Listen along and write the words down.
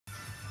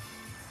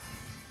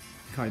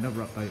Okay,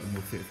 another update on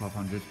your Fiat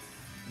 500.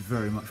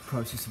 Very much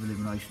process of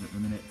elimination at the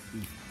minute.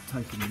 We've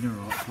taken the mirror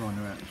arch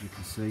liner out, as you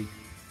can see,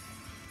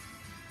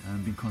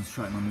 and been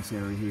concentrating on this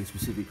area here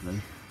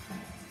specifically.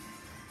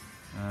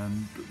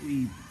 But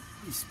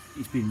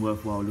it's been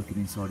worthwhile looking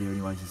inside here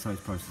anyway, to say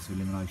it's process of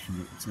elimination,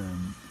 but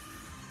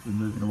we're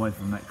moving away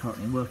from that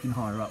currently and working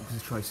higher up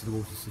because the trace of the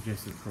water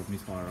suggests that the problem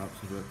is higher up,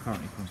 so we're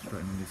currently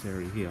concentrating on this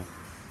area here.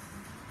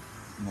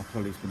 My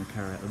colleague's going to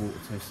carry out the water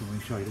test and we'll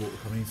show you the water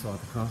coming inside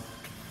the car.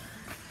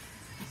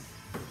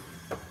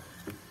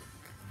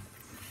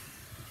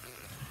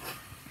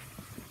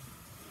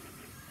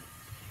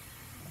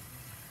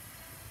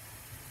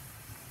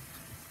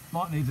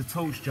 Might need a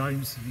torch,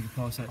 James, if you can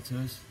pass that to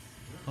us.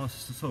 Pass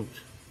us the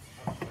torch.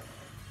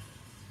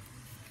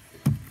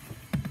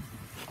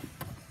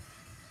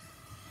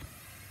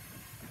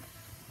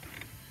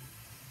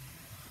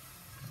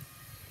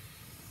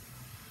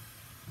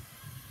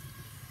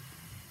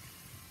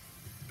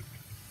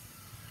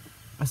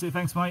 That's it,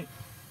 thanks mate.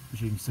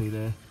 As you can see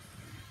there,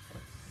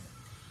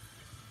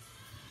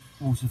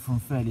 water from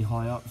fairly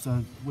high up,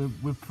 so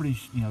we're pretty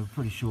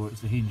sure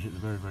it's the hinge at the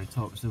very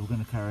top. So we're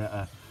going to carry out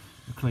a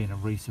clean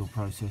and reseal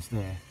process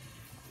there,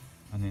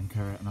 and then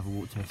carry out another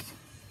water test.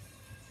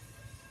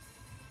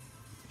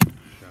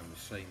 Show them the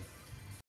seam.